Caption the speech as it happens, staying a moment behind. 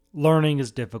Learning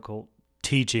is difficult.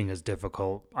 Teaching is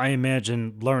difficult. I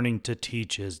imagine learning to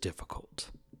teach is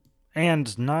difficult.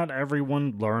 And not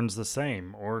everyone learns the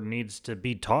same or needs to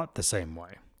be taught the same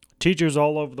way. Teachers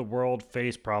all over the world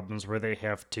face problems where they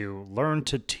have to learn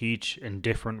to teach in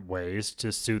different ways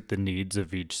to suit the needs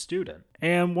of each student.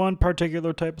 And one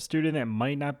particular type of student that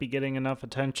might not be getting enough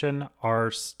attention are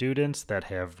students that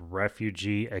have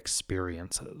refugee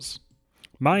experiences.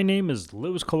 My name is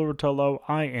Louis Coloratolo.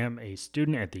 I am a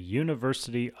student at the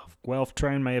University of Guelph,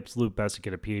 trying my absolute best to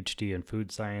get a PhD in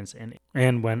food science.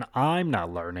 And when I'm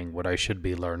not learning what I should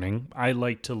be learning, I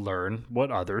like to learn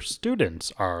what other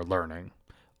students are learning.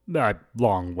 A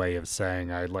long way of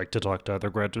saying I like to talk to other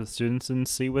graduate students and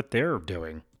see what they're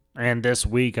doing. And this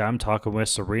week I'm talking with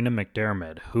Serena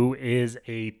McDiarmid, who is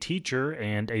a teacher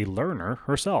and a learner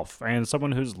herself, and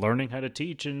someone who's learning how to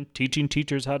teach and teaching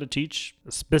teachers how to teach.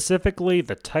 Specifically,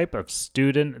 the type of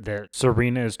student that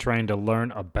Serena is trying to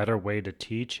learn a better way to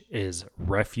teach is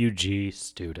refugee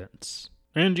students.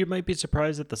 And you might be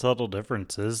surprised at the subtle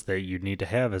differences that you need to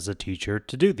have as a teacher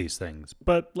to do these things.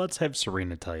 But let's have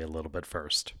Serena tell you a little bit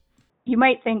first. You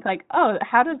might think like, oh,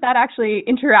 how does that actually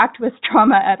interact with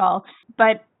trauma at all?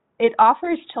 But it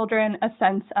offers children a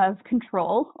sense of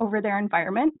control over their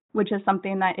environment, which is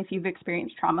something that if you've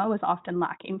experienced trauma was often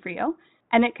lacking for you.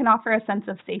 And it can offer a sense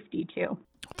of safety too.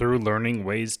 Through learning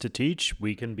ways to teach,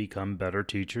 we can become better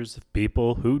teachers of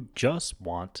people who just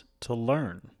want to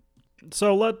learn.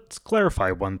 So let's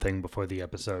clarify one thing before the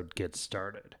episode gets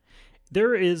started.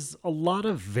 There is a lot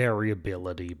of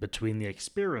variability between the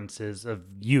experiences of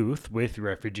youth with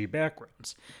refugee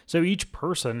backgrounds. So each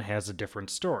person has a different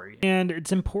story. And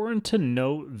it's important to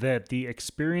note that the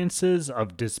experiences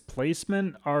of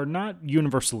displacement are not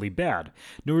universally bad,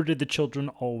 nor do the children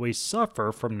always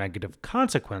suffer from negative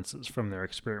consequences from their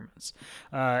experiments.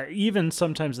 Even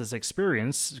sometimes this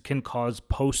experience can cause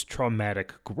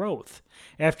post-traumatic growth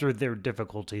after their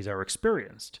difficulties are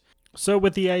experienced. So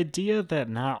with the idea that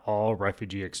not all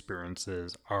refugee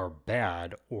experiences are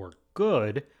bad or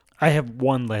good, I have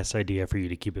one last idea for you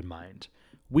to keep in mind.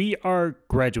 We are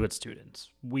graduate students.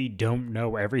 We don't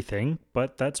know everything,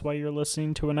 but that's why you're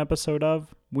listening to an episode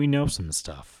of We Know Some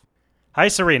Stuff. Hi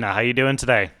Serena, how you doing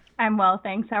today? I'm well,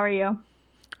 thanks. How are you?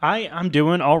 I'm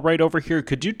doing all right over here.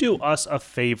 Could you do us a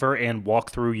favor and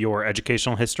walk through your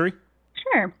educational history?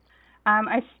 Sure.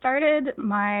 I started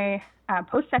my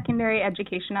post-secondary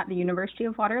education at the University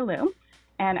of Waterloo,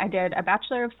 and I did a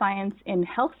Bachelor of Science in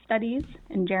Health Studies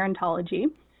and Gerontology.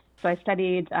 So I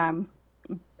studied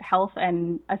health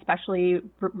and especially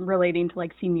relating to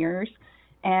like seniors.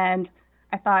 And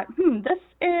I thought, this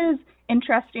is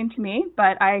interesting to me,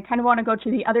 but I kind of want to go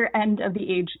to the other end of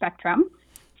the age spectrum.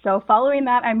 So following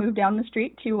that, I moved down the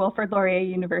street to Wilfrid Laurier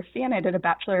University, and I did a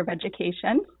Bachelor of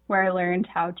Education where I learned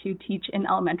how to teach in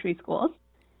elementary schools.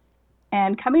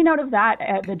 And coming out of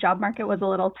that, the job market was a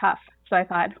little tough. So I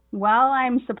thought, well,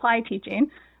 I'm supply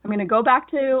teaching. I'm going to go back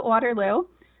to Waterloo.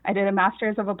 I did a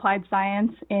Master's of Applied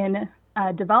Science in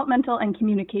Developmental and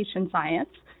Communication Science,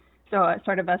 so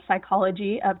sort of a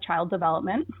psychology of child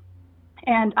development.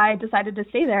 And I decided to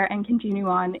stay there and continue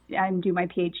on and do my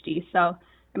PhD. So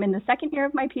I'm in the second year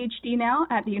of my PhD now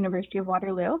at the University of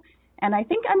Waterloo, and I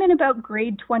think I'm in about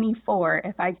grade 24,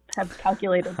 if I have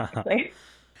calculated correctly.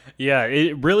 Yeah,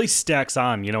 it really stacks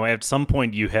on. You know, at some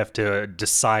point you have to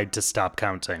decide to stop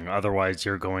counting. Otherwise,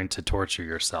 you're going to torture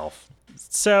yourself.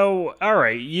 So, all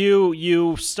right,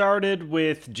 you started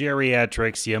with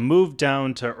geriatrics. You moved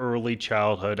down to early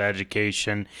childhood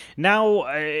education. Now,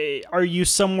 are you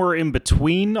somewhere in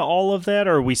between all of that,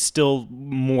 or are we still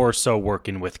more so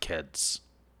working with kids?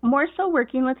 More so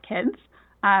working with kids.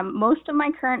 Most of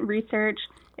my current research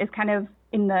is kind of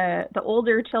in the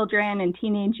older children and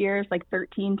teenage years, like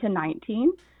 13 to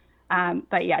 19.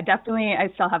 But yeah, definitely I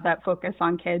still have that focus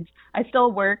on kids. I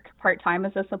still work part-time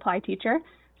as a supply teacher.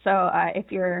 So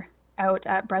if you're out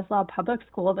at Breslau Public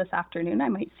School this afternoon, I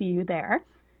might see you there.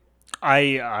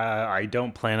 I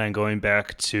don't plan on going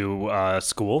back to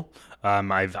school.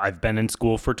 I've been in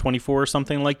school for 24 or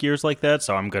something like years like that,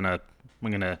 so I'm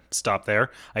gonna stop there.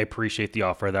 I appreciate the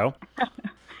offer though.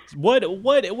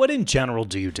 What in general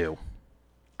do you do?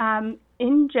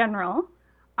 In general,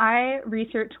 I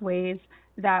research ways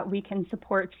that we can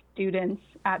support students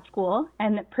at school,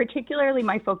 and particularly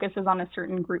my focus is on a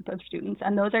certain group of students,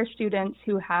 and those are students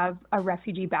who have a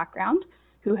refugee background,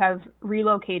 who have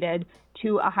relocated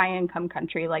to a high-income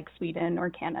country like Sweden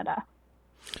or Canada.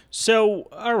 So,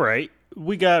 all right.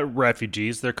 we got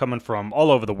refugees. They're coming from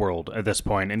all over the world at this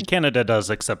point, and Canada does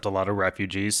accept a lot of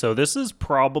refugees. So this is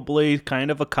probably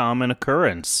kind of a common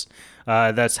occurrence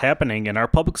that's happening in our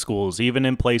public schools, even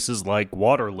in places like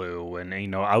Waterloo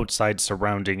and outside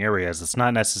surrounding areas. It's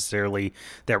not necessarily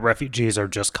that refugees are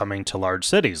just coming to large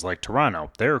cities like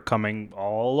Toronto. They're coming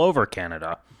all over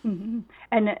Canada.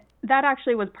 And that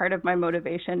actually was part of my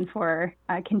motivation for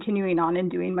continuing on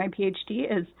and doing my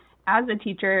PhD is as a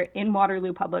teacher in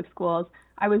Waterloo Public Schools,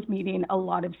 I was meeting a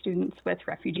lot of students with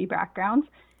refugee backgrounds.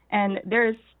 And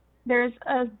there's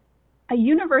a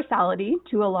universality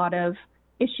to a lot of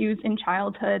issues in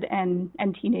childhood and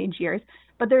teenage years,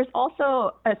 but there's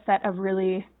also a set of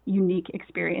really unique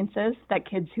experiences that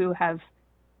kids who have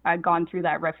gone through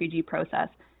that refugee process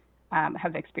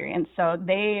have experienced. So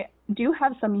they do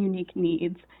have some unique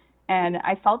needs. And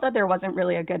I felt that there wasn't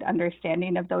really a good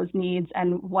understanding of those needs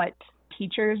and what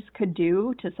teachers could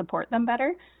do to support them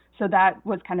better. So that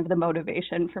was kind of the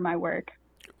motivation for my work.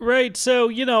 Right. So,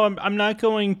 I'm not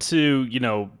going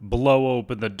to, blow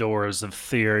open the doors of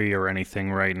theory or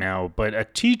anything right now, but a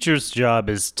teacher's job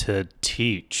is to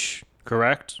teach,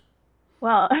 correct?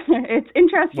 Well, it's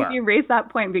interesting Well, you raise that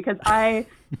point because I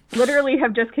literally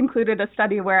have just concluded a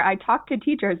study where I talked to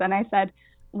teachers and I said,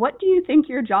 what do you think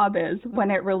your job is when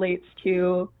it relates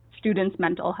to students'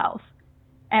 mental health?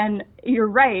 And you're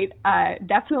right,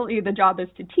 definitely the job is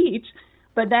to teach,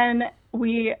 but then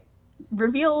we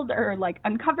revealed or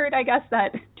uncovered, I guess,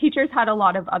 that teachers had a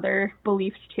lot of other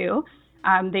beliefs too.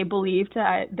 They believed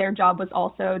that their job was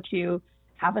also to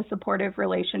have a supportive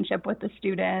relationship with the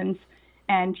students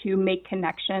and to make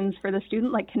connections for the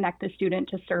student, like connect the student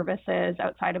to services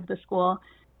outside of the school.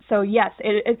 So yes,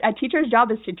 a teacher's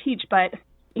job is to teach, but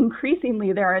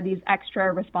increasingly there are these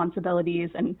extra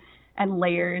responsibilities and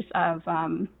layers of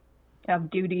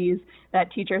duties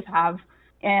that teachers have.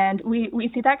 And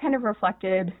we see that kind of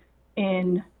reflected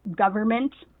in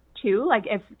government too. Like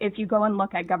if you go and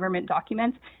look at government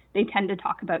documents, they tend to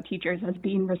talk about teachers as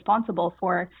being responsible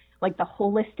for the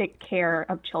holistic care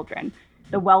of children,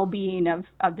 the well-being of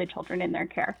the children in their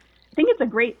care. I think it's a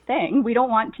great thing. We don't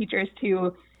want teachers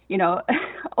to,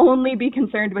 only be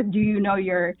concerned with do you know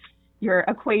your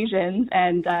equations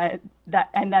and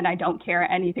then I don't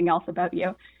care anything else about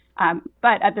you.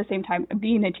 But at the same time,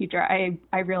 being a teacher,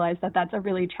 I realize that that's a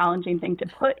really challenging thing to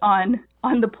put on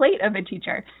the plate of a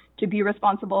teacher, to be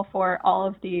responsible for all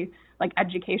of the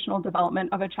educational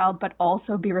development of a child, but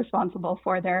also be responsible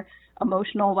for their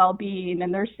emotional well-being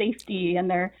and their safety and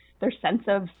their sense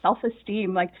of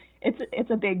self-esteem.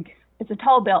 It's a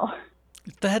tall bill.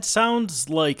 that sounds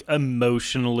like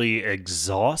emotionally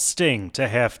exhausting to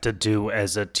have to do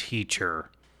as a teacher.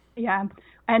 Yeah.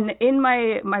 And in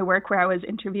my work where I was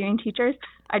interviewing teachers,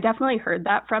 I definitely heard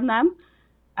that from them.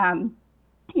 Um,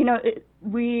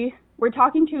 we're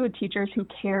talking to teachers who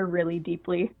care really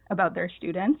deeply about their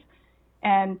students,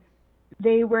 and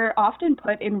they were often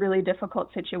put in really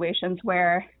difficult situations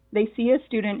where they see a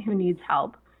student who needs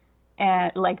help,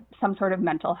 and some sort of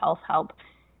mental health help,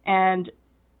 and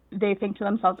they think to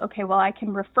themselves, okay, well, I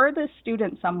can refer this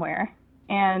student somewhere,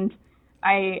 and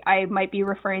I might be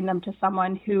referring them to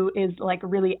someone who is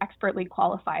really expertly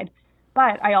qualified,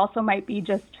 but I also might be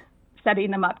just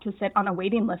setting them up to sit on a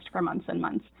waiting list for months and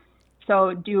months.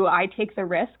 So do I take the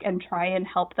risk and try and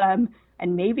help them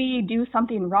and maybe do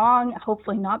something wrong?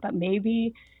 Hopefully not, but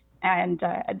maybe. And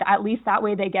at least that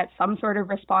way they get some sort of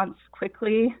response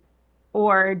quickly.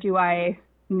 Or do I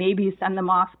maybe send them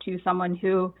off to someone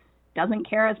who doesn't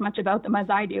care as much about them as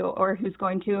I do, or who's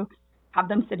going to have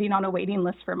them sitting on a waiting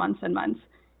list for months and months?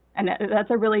 And that's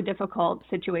a really difficult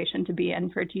situation to be in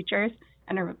for teachers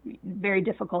and very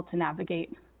difficult to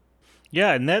navigate.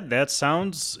 Yeah, and that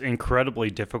sounds incredibly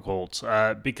difficult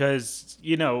because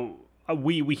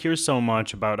we hear so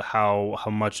much about how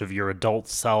much of your adult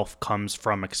self comes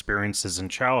from experiences in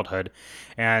childhood,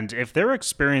 and if they're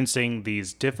experiencing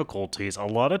these difficulties, a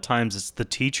lot of times it's the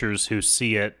teachers who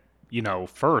see it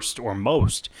first or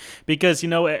most, because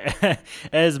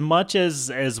as much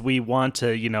as we want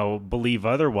to believe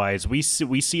otherwise, we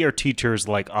see our teachers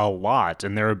a lot,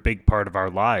 and they're a big part of our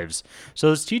lives. So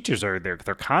those teachers they're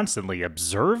constantly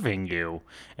observing you,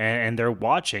 and they're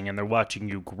watching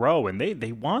you grow, and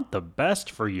they want the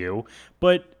best for you,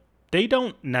 but they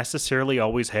don't necessarily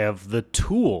always have the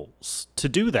tools to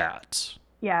do that.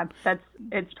 Yeah,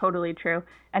 it's totally true.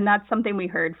 And that's something we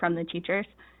heard from the teachers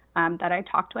that I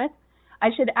talked with. I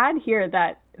should add here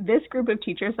that this group of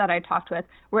teachers that I talked with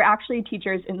were actually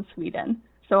teachers in Sweden.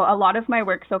 So a lot of my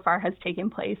work so far has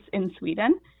taken place in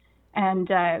Sweden.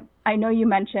 And I know you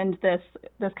mentioned this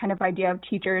kind of idea of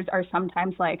teachers are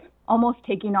sometimes almost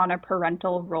taking on a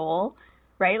parental role,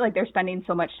 right? Like they're spending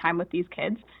so much time with these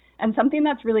kids. And something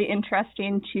that's really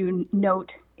interesting to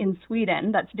note in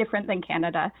Sweden that's different than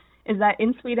Canada is that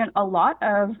in Sweden, a lot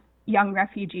of young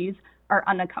refugees are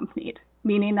unaccompanied,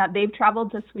 meaning that they've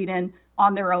traveled to Sweden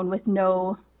on their own with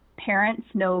no parents,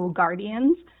 no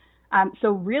guardians.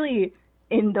 So really,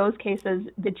 in those cases,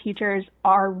 the teachers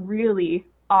are really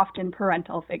often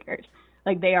parental figures.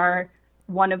 Like they are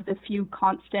one of the few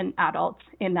constant adults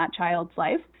in that child's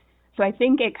life. So I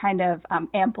think it kind of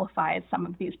amplifies some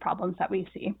of these problems that we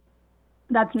see.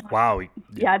 That's not, Wow.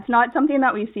 yeah, it's not something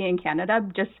that we see in Canada.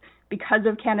 Just because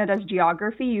of Canada's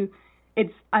geography,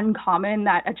 it's uncommon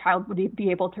that a child would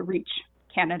be able to reach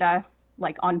Canada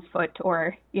like on foot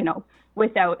or,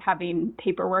 without having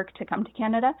paperwork to come to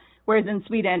Canada. Whereas in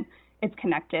Sweden, it's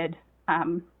connected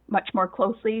much more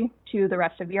closely to the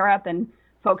rest of Europe, and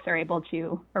folks are able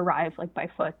to arrive like by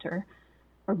foot or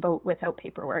boat without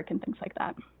paperwork and things like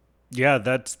that. Yeah,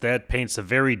 that paints a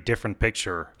very different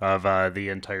picture of the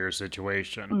entire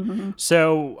situation. Mm-hmm.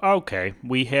 So, okay,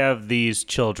 we have these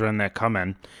children that come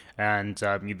in, and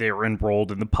they're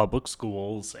enrolled in the public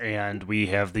schools, and we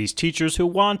have these teachers who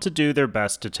want to do their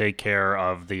best to take care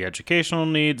of the educational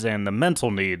needs and the mental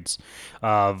needs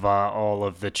of all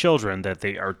of the children that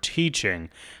they are teaching.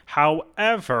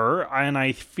 However, and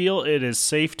I feel it is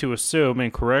safe to assume,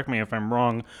 and correct me if I'm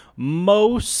wrong,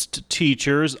 most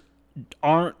teachers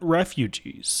aren't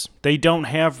refugees. They don't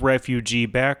have refugee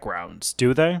backgrounds,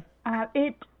 do they?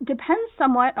 It depends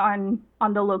somewhat on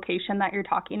the location that you're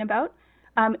talking about.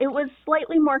 It was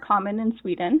slightly more common in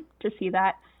Sweden to see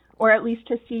that, or at least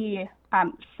to see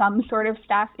some sort of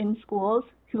staff in schools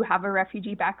who have a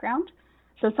refugee background.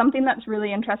 So something that's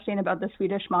really interesting about the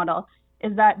Swedish model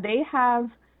is that they have,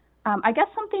 I guess,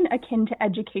 something akin to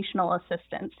educational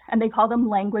assistants, and they call them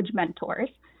language mentors.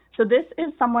 So this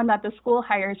is someone that the school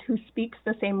hires who speaks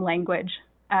the same language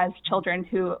as children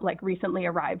who recently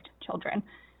arrived children.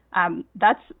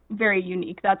 That's very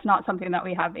unique. That's not something that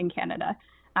we have in Canada.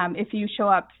 If you show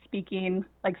up speaking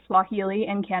like Swahili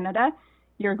in Canada,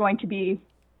 you're going to be,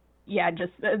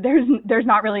 there's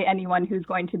not really anyone who's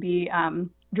going to be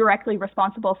directly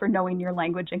responsible for knowing your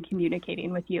language and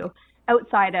communicating with you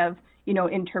outside of,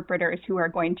 interpreters who are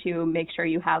going to make sure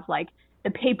you have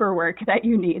the paperwork that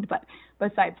you need. But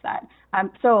besides that,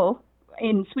 so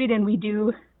in Sweden, we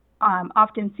do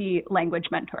often see language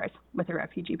mentors with a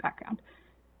refugee background.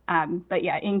 But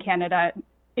yeah, in Canada,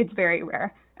 it's very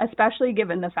rare, especially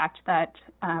given the fact that,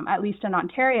 at least in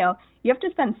Ontario, you have to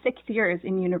spend 6 years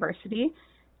in university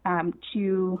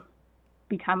to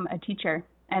become a teacher.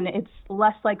 And it's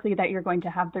less likely that you're going to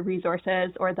have the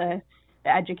resources or the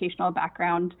educational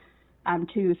background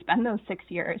to spend those 6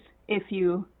 years if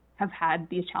you have had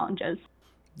these challenges.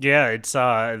 Yeah, it's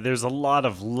there's a lot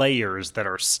of layers that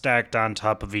are stacked on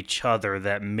top of each other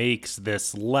that makes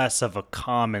this less of a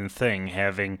common thing,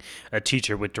 having a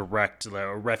teacher with direct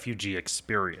refugee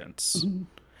experience. Mm-hmm.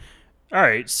 All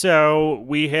right, so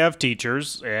we have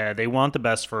teachers. They want the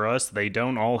best for us. They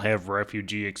don't all have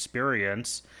refugee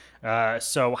experience.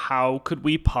 So how could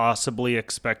we possibly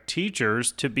expect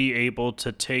teachers to be able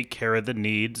to take care of the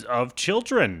needs of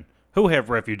children who have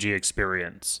refugee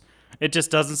experience? It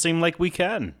just doesn't seem like we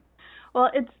can.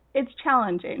 Well, it's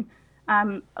challenging.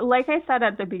 Like I said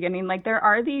at the beginning, there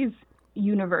are these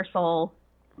universal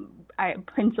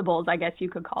principles, I guess you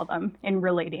could call them, in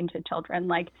relating to children.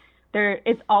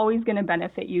 It's always going to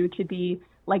benefit you to be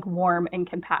warm and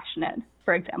compassionate,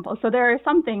 for example. So there are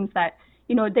some things that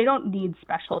they don't need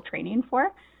special training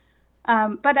for.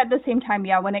 But at the same time,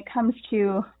 when it comes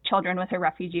to children with a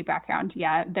refugee background,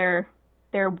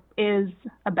 there is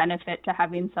a benefit to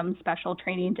having some special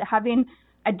training, to having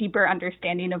a deeper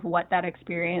understanding of what that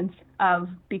experience of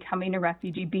becoming a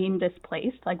refugee, being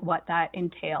displaced, what that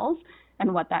entails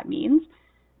and what that means.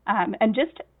 And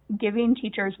just giving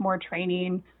teachers more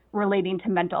training relating to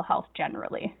mental health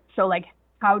generally. So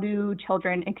how do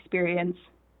children experience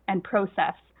and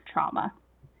process trauma?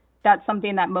 That's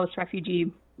something that most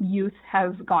refugee youth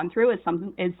have gone through, is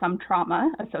some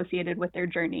trauma associated with their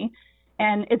journey.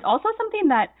 And it's also something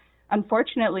that,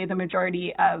 unfortunately, the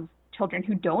majority of children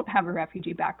who don't have a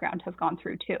refugee background have gone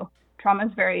through too. Trauma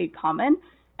is very common,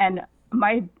 and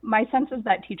my sense is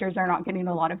that teachers are not getting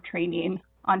a lot of training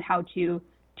on how to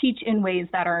teach in ways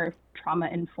that are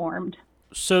trauma-informed.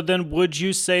 So then would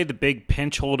you say the big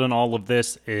pinch hold in all of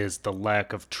this is the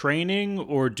lack of training,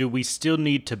 or do we still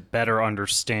need to better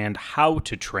understand how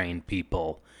to train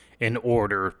people in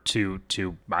order to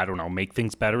I don't know, make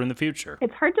things better in the future?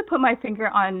 It's hard to put my finger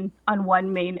on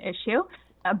one main issue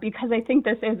because I think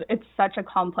it's such a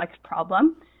complex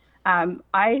problem.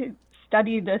 I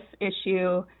study this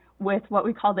issue with what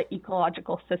we call the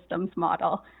ecological systems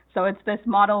model. So it's this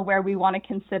model where we want to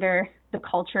consider the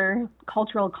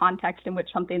cultural context in which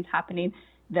something's happening,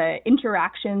 the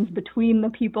interactions between the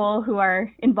people who are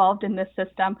involved in this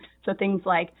system. So things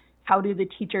like, how do the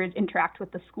teachers interact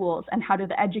with the schools, and how do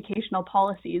the educational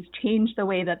policies change the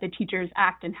way that the teachers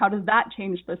act, and how does that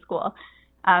change the school?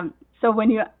 So when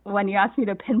you ask me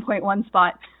to pinpoint one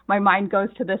spot, my mind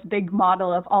goes to this big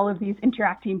model of all of these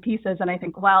interacting pieces, and I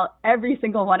think, well, every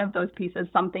single one of those pieces,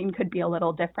 something could be a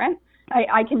little different.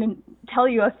 I can tell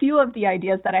you a few of the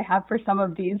ideas that I have for some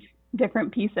of these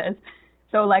different pieces.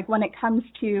 So like when it comes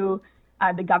to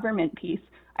the government piece,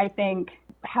 I think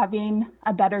having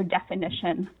a better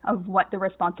definition of what the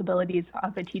responsibilities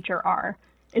of a teacher are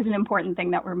is an important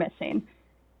thing that we're missing.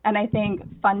 And I think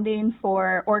funding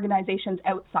for organizations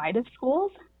outside of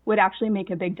schools would actually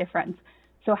make a big difference.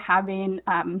 So having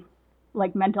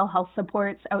like mental health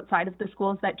supports outside of the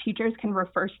schools that teachers can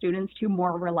refer students to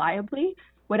more reliably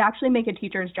would actually make a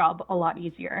teacher's job a lot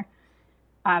easier.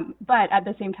 But at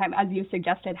the same time, as you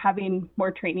suggested, having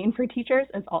more training for teachers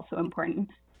is also important.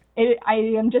 I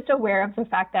am just aware of the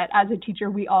fact that as a teacher,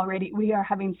 we are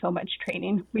having so much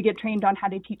training. We get trained on how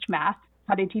to teach math,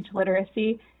 how to teach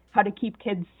literacy, how to keep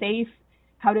kids safe,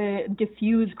 how to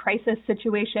diffuse crisis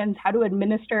situations, how to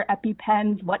administer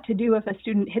EpiPens, what to do if a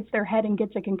student hits their head and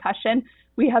gets a concussion.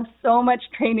 We have so much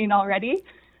training already,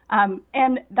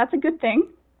 and that's a good thing.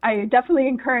 I definitely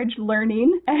encourage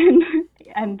learning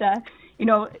and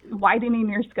widening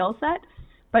your skill set,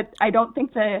 but I don't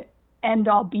think the end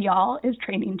all be all is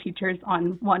training teachers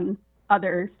on one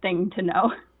other thing to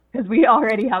know, because we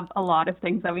already have a lot of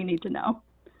things that we need to know.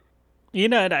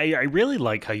 And I really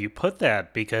like how you put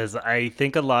that, because I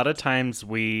think a lot of times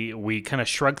we kind of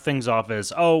shrug things off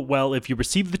as, oh, well, if you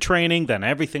receive the training, then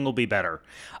everything will be better.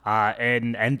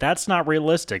 And that's not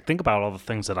realistic. Think about all the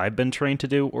things that I've been trained to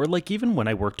do, or like even when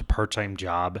I worked a part-time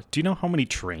job. Do you know how many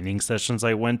training sessions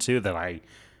I went to that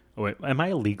am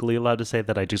I legally allowed to say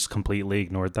that I just completely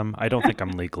ignored them? I don't think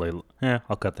I'm legally.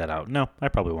 I'll cut that out. No, I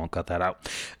probably won't cut that out.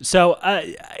 So,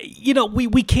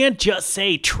 we can't just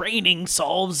say training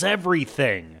solves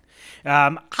everything.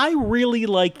 I really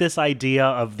like this idea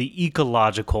of the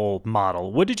ecological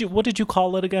model. What did you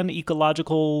call it again?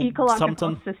 Ecological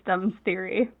something? Systems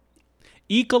theory.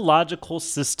 Ecological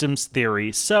systems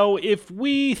theory. So if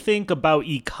we think about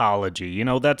ecology,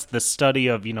 that's the study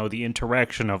of, the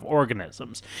interaction of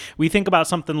organisms. We think about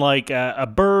something like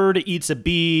a bird eats a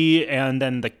bee, and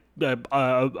then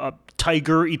a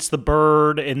tiger eats the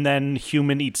bird, and then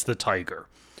human eats the tiger.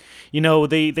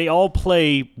 They all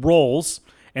play roles,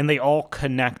 and they all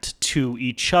connect to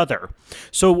each other.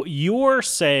 So you're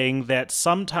saying that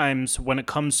sometimes when it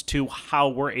comes to how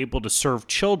we're able to serve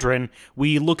children,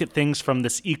 we look at things from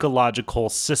this ecological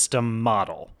system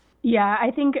model. Yeah,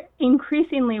 I think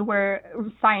increasingly where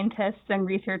scientists and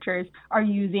researchers are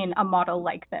using a model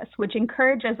like this, which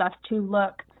encourages us to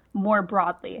look more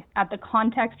broadly at the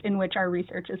context in which our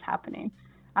research is happening.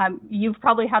 You've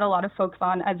probably had a lot of folks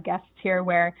on as guests here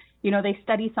where, they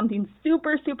study something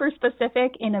super, super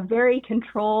specific in a very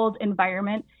controlled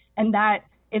environment, and that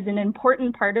is an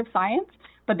important part of science.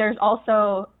 But there's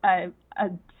also a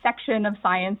section of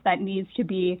science that needs to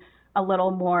be a little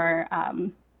more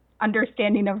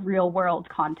understanding of real world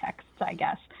contexts, I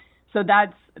guess. So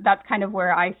that's kind of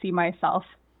where I see myself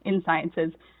in science,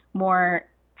 is more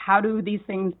how do these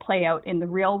things play out in the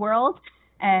real world,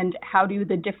 and how do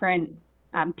the different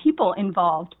people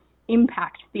involved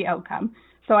impact the outcome.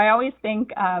 So I always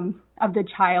think of the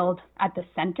child at the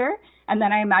center, and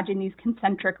then I imagine these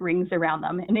concentric rings around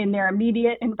them. And in their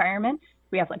immediate environment,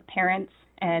 we have like parents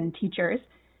and teachers.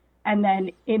 And then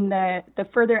in the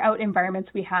further out environments,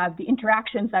 we have the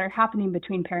interactions that are happening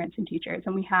between parents and teachers.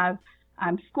 And we have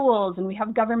schools, and we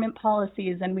have government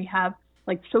policies, and we have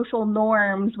like social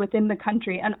norms within the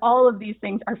country. And all of these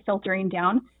things are filtering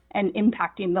down and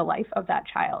impacting the life of that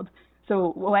child.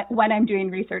 So when I'm doing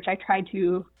research, I try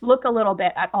to look a little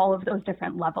bit at all of those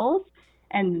different levels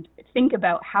and think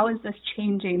about how is this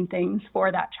changing things for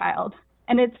that child.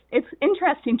 And it's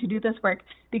interesting to do this work,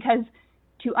 because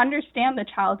to understand the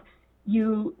child,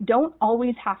 you don't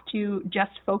always have to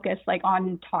just focus like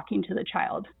on talking to the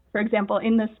child. For example,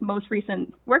 in this most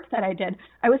recent work that I did,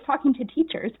 I was talking to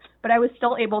teachers, but I was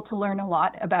still able to learn a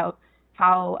lot about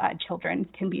how children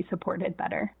can be supported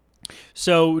better.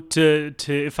 So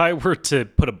if I were to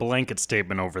put a blanket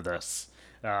statement over this,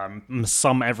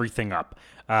 sum everything up,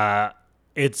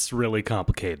 it's really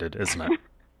complicated, isn't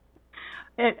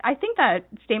it? I think that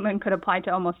statement could apply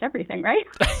to almost everything, right?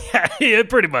 It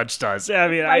pretty much does. I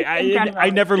mean, I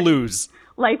never lose.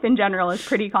 Life in general is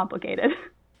pretty complicated.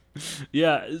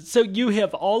 Yeah, so you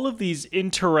have all of these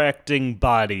interacting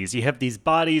bodies. You have these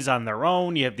bodies on their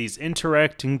own, you have these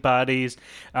interacting bodies,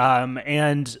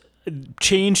 and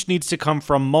change needs to come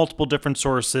from multiple different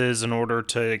sources in order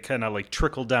to kind of like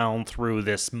trickle down through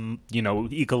this,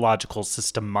 ecological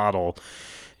system model.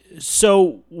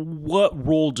 So, what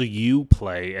role do you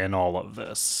play in all of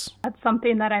this? That's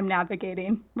something that I'm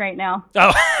navigating right now.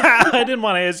 Oh, I didn't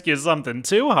want to ask you something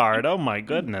too hard. Oh my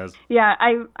goodness. Yeah,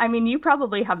 I mean, you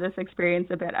probably have this experience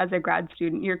a bit as a grad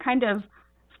student. You're kind of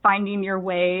finding your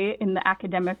way in the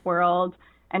academic world,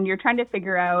 and you're trying to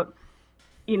figure out,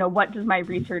 what does my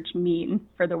research mean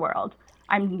for the world?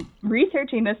 I'm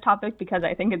researching this topic because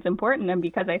I think it's important and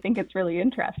because I think it's really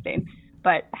interesting.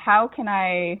 But how can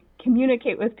I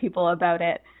communicate with people about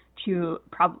it to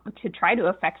try to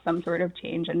affect some sort of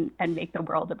change and make the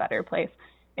world a better place?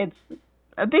 It's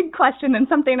a big question and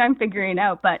something I'm figuring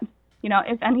out. But,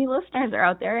 if any listeners are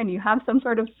out there and you have some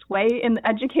sort of sway in the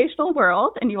educational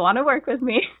world and you want to work with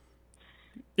me,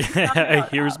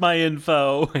 here's my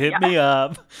info. Hit me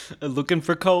up. Looking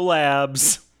for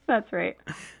collabs. That's right.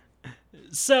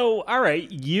 So, all right,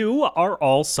 you are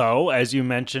also, as you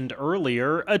mentioned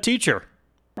earlier, a teacher.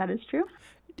 That is true.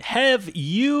 Have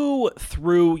you,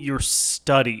 through your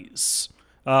studies,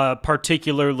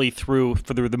 particularly through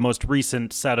the most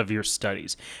recent set of your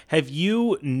studies, have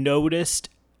you noticed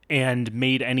and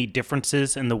made any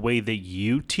differences in the way that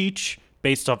you teach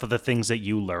based off of the things that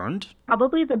you learned?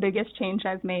 Probably the biggest change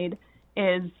I've made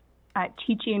is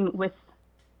teaching with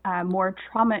a more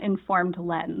trauma-informed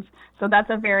lens. So that's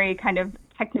a very kind of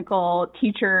technical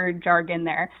teacher jargon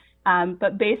there.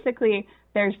 But basically,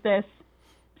 there's this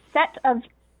set of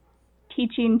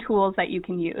teaching tools that you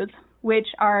can use, which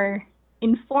are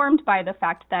informed by the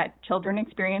fact that children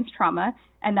experience trauma,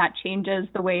 and that changes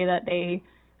the way that they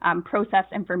process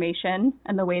information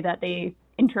and the way that they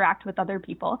interact with other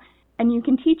people. And you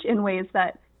can teach in ways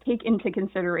that take into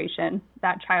consideration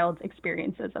that child's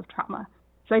experiences of trauma.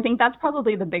 So I think that's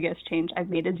probably the biggest change I've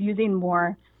made, is using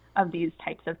more of these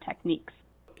types of techniques.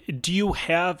 Do you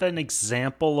have an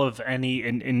example of any,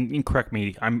 and correct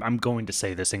me, I'm going to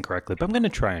say this incorrectly, but I'm going to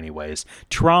try anyways.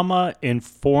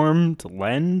 Trauma-informed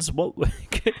lens? What?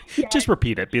 Just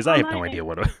repeat it, because I have no idea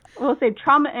what it is. We'll say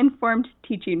trauma-informed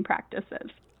teaching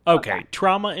practices. Okay,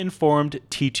 trauma-informed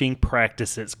teaching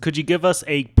practices. Could you give us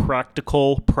a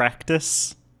practical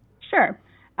practice? Sure.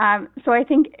 So I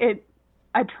think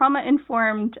a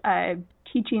trauma-informed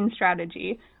teaching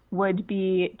strategy would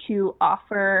be to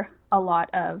offer a lot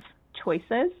of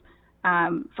choices.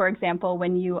 For example,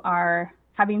 when you are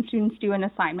having students do an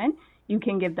assignment, you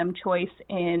can give them choice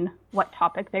in what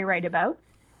topic they write about,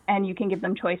 and you can give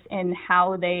them choice in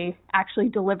how they actually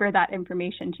deliver that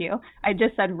information to you. I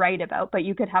just said write about, but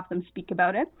you could have them speak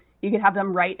about it. You could have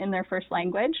them write in their first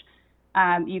language.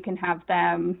 You can have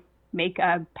them make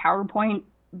a PowerPoint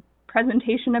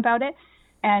presentation about it.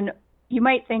 And you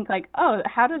might think like, oh,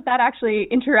 how does that actually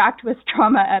interact with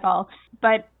trauma at all?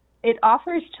 But it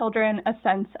offers children a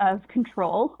sense of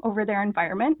control over their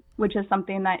environment, which is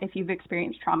something that if you've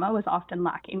experienced trauma was often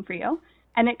lacking for you.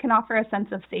 And it can offer a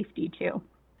sense of safety too.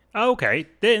 Okay,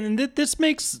 then this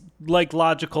makes like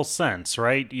logical sense,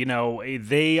 right?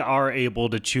 They are able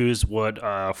to choose what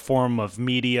form of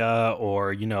media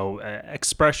or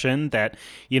expression that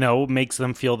makes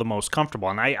them feel the most comfortable.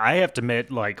 And I have to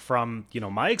admit, like from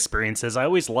my experiences, I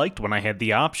always liked when I had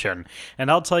the option.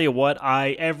 And I'll tell you what,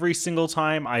 every single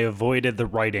time I avoided the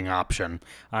writing option.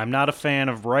 I'm not a fan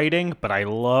of writing, but I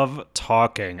love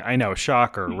talking. I know,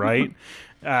 shocker, right?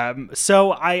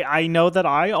 So I know that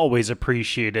I always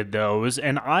appreciated those,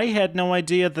 and I had no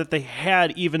idea that they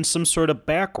had even some sort of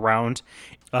background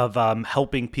of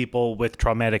helping people with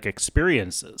traumatic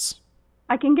experiences.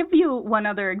 I can give you one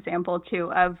other example,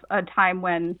 too, of a time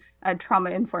when a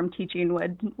trauma-informed teaching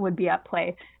would be at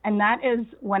play, and that is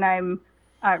when I'm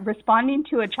responding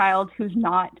to a child who's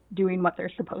not doing what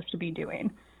they're supposed to be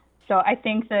doing. So I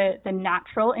think that the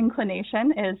natural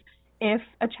inclination is if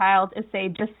a child is, say,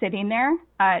 just sitting there,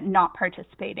 not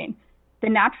participating. The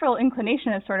natural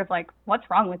inclination is sort of like, what's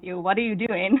wrong with you? What are you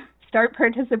doing? Start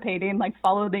participating, like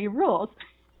follow the rules.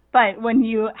 But when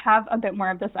you have a bit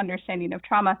more of this understanding of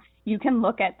trauma, you can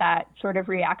look at that sort of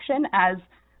reaction as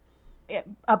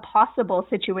a possible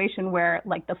situation where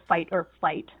like the fight or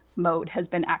flight mode has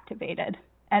been activated.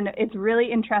 And it's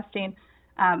really interesting.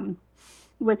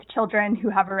 With children who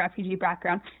have a refugee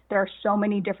background, there are so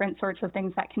many different sorts of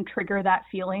things that can trigger that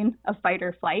feeling of fight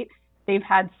or flight. They've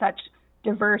had such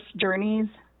diverse journeys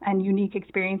and unique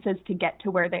experiences to get to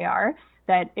where they are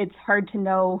that it's hard to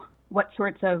know what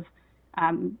sorts of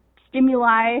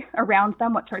stimuli around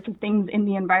them, what sorts of things in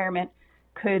the environment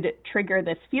could trigger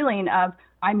this feeling of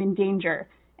I'm in danger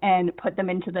and put them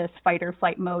into this fight or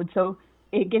flight mode. So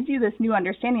it gives you this new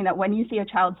understanding that when you see a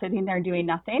child sitting there doing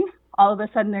nothing, all of a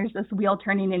sudden there's this wheel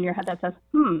turning in your head that says,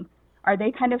 are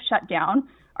they kind of shut down?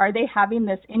 Are they having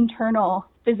this internal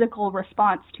physical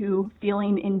response to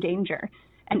feeling in danger?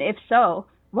 And if so,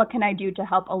 what can I do to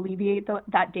help alleviate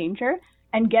that danger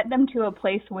and get them to a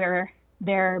place where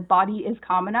their body is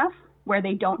calm enough, where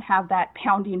they don't have that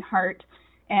pounding heart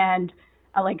and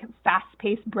a like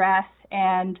fast-paced breath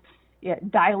and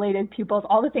dilated pupils,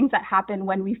 all the things that happen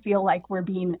when we feel like we're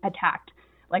being attacked.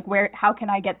 Like how can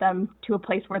I get them to a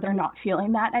place where they're not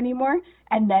feeling that anymore?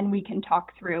 And then we can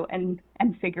talk through and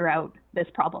figure out this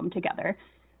problem together.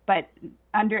 But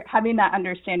having that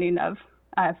understanding of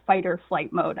fight or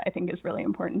flight mode, I think, is really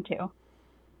important too.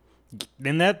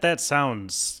 And that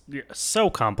sounds so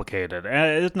complicated.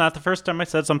 It's not the first time I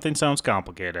said something sounds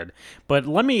complicated. But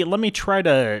let me try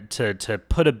to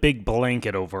put a big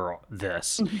blanket over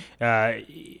this.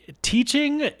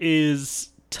 Teaching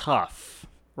is tough,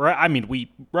 right? I mean,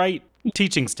 right?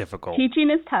 Teaching's difficult. Teaching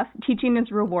is tough. Teaching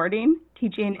is rewarding.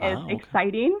 Teaching is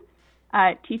exciting.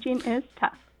 Teaching is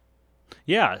tough.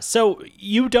 Yeah, so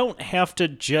you don't have to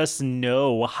just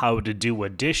know how to do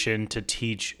addition to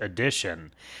teach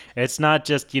addition. It's not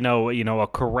just, a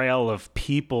corral of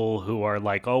people who are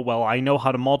like, oh, well, I know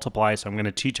how to multiply, so I'm going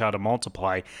to teach how to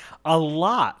multiply. A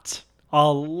lot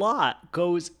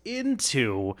goes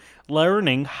into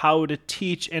learning how to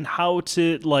teach and how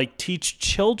to teach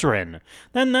children.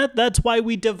 Then that's why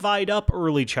we divide up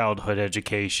early childhood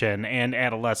education and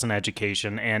adolescent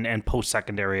education and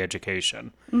post-secondary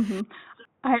education. Mm-hmm.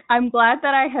 I'm glad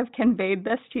that I have conveyed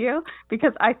this to you,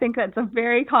 because I think that's a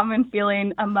very common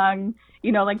feeling among,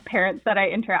 parents that I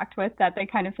interact with, that they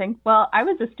kind of think, well, I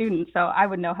was a student, so I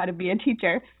would know how to be a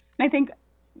teacher. And I think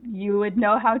you would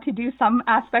know how to do some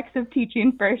aspects of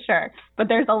teaching for sure, but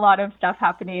there's a lot of stuff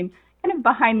happening kind of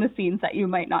behind the scenes that you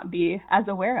might not be as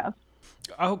aware of.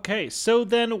 Okay, so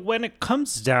then when it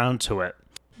comes down to it,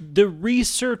 the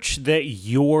research that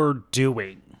you're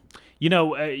doing,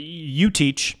 you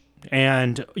teach,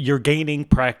 and you're gaining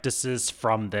practices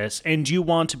from this, and you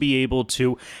want to be able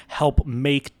to help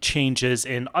make changes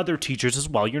in other teachers as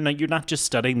well. You're not just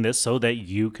studying this so that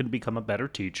you can become a better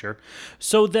teacher.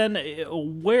 So then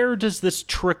where does this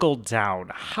trickle down?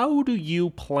 How do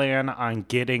you plan on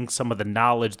getting some of the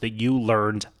knowledge that you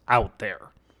learned out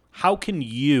there? How can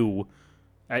you,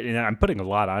 and I'm putting a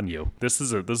lot on you. This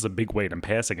is a big weight. I'm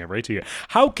passing it right to you.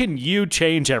 How can you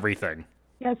change everything?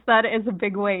 Yes, that is a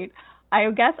big weight. I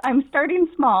guess I'm starting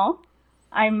small.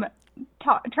 I'm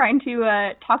trying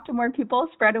to talk to more people,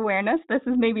 spread awareness. This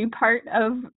is maybe part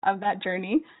of that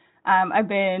journey. I've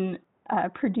been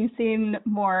producing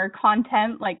more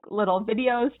content, like little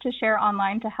videos to share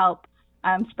online to help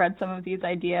spread some of these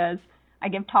ideas. I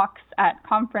give talks at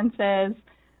conferences.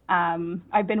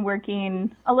 I've been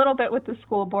working a little bit with the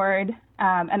school board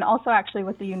and also actually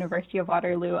with the University of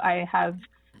Waterloo.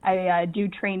 I do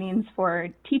trainings for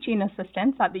teaching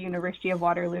assistants at the University of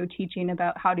Waterloo, teaching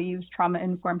about how to use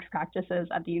trauma-informed practices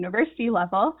at the university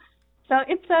level. So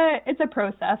it's a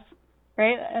process,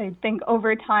 right? I think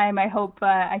over time, I hope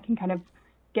I can kind of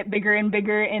get bigger and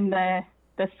bigger in the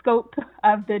scope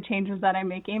of the changes that I'm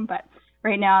making. But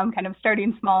right now, I'm kind of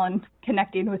starting small and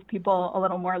connecting with people a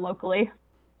little more locally.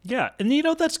 Yeah, and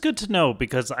that's good to know,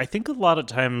 because I think a lot of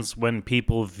times when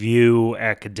people view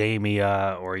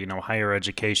academia or, higher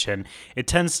education, it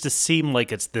tends to seem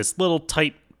like it's this little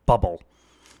tight bubble.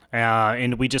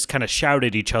 And we just kind of shout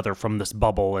at each other from this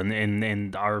bubble,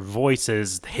 and our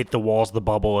voices hit the walls of the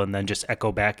bubble and then just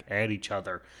echo back at each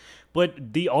other.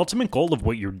 But the ultimate goal of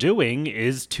what you're doing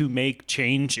is to make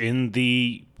change in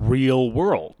the real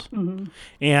world. Mm-hmm.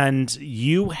 And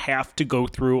you have to go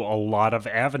through a lot of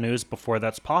avenues before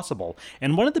that's possible.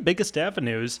 And one of the biggest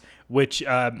avenues, which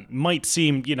might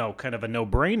seem, kind of a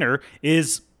no-brainer,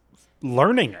 is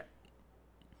learning it.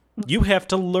 You have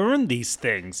to learn these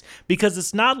things, because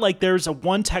it's not like there's a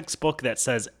one textbook that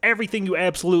says everything you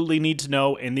absolutely need to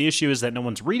know, and the issue is that no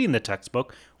one's reading the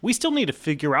textbook. We still need to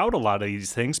figure out a lot of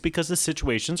these things because the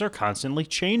situations are constantly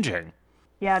changing.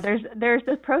 Yeah, there's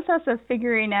this process of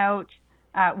figuring out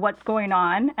what's going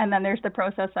on, and then there's the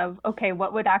process of, okay,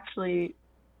 what would actually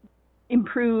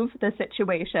improve the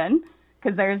situation?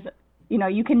 Because there's,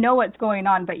 you can know what's going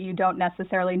on, but you don't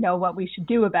necessarily know what we should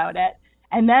do about it.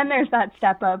 And then there's that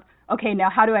step of, okay, now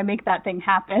how do I make that thing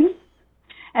happen?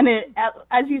 And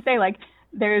as you say,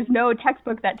 there's no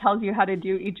textbook that tells you how to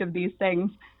do each of these things.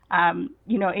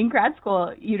 In grad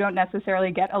school, you don't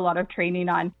necessarily get a lot of training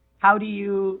on how do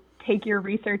you take your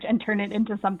research and turn it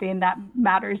into something that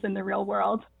matters in the real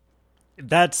world.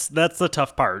 That's the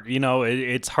tough part.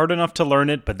 It's hard enough to learn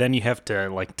it, but then you have to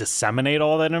like disseminate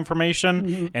all that information.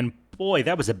 Mm-hmm. And boy,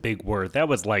 that was a big word. That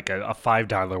was like a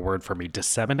 $5 word for me.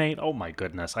 Disseminate. Oh my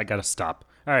goodness, I gotta stop.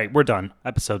 All right, we're done.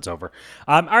 Episode's over.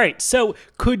 All right. So,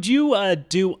 could you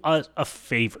do a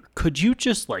favor? Could you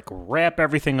just like wrap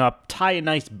everything up, tie a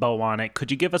nice bow on it? Could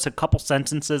you give us a couple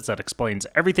sentences that explains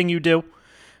everything you do,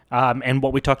 and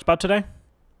what we talked about today?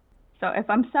 So if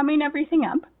I'm summing everything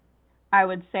up, I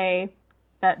would say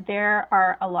that there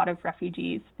are a lot of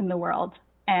refugees in the world,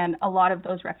 and a lot of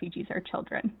those refugees are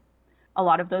children. A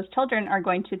lot of those children are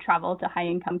going to travel to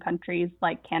high-income countries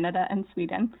like Canada and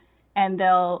Sweden, and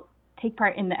they'll take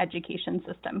part in the education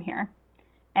system here.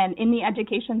 And in the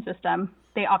education system,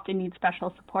 they often need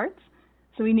special supports.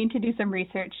 So we need to do some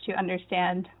research to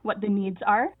understand what the needs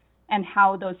are and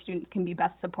how those students can be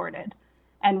best supported.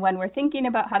 And when we're thinking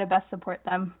about how to best support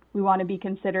them, we want to be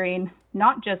considering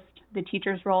not just the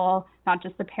teacher's role, not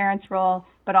just the parent's role,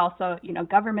 but also,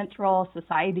 government's role,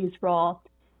 society's role,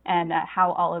 and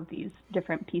how all of these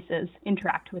different pieces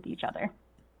interact with each other.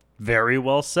 Very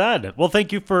well said. Well,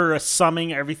 thank you for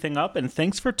summing everything up, and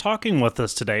thanks for talking with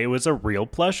us today. It was a real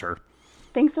pleasure.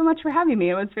 Thanks so much for having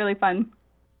me. It was really fun.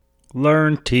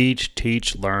 Learn,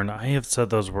 teach, learn. I have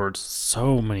said those words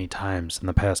so many times in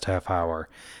the past half hour.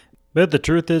 But the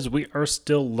truth is, we are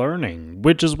still learning,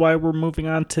 which is why we're moving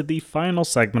on to the final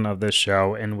segment of this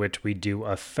show, in which we do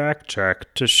a fact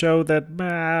check to show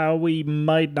that we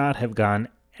might not have gotten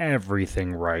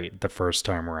everything right the first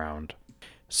time around.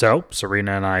 So,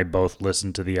 Serena and I both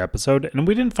listened to the episode, and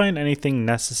we didn't find anything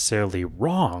necessarily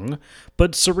wrong,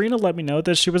 but Serena let me know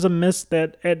that she was amiss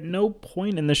that at no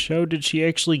point in the show did she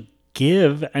actually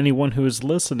give anyone who is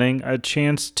listening a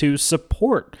chance to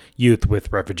support youth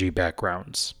with refugee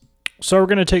backgrounds. So we're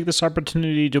going to take this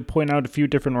opportunity to point out a few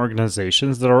different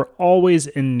organizations that are always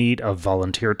in need of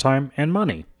volunteer time and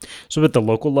money. So at the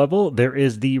local level, there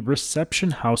is the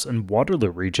Reception House in Waterloo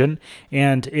region,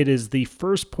 and it is the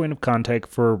first point of contact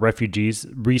for refugees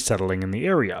resettling in the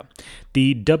area.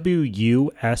 The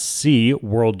WUSC,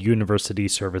 World University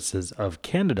Services of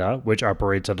Canada, which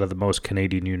operates out of the most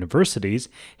Canadian universities,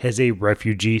 has a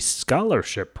refugee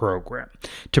scholarship program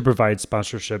to provide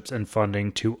sponsorships and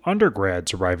funding to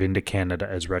undergrads arriving to Canada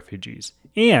as refugees.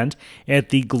 And at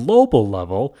the global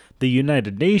level, the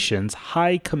United Nations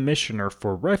High Commissioner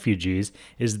for Refugees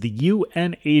is the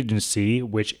UN agency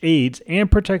which aids and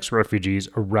protects refugees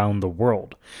around the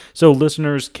world. So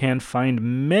listeners can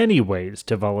find many ways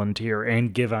to volunteer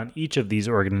and give on each of these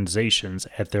organizations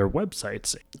at their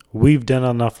websites. We've done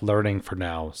enough learning for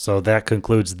now, so that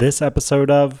concludes this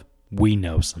episode of We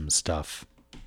Know Some Stuff.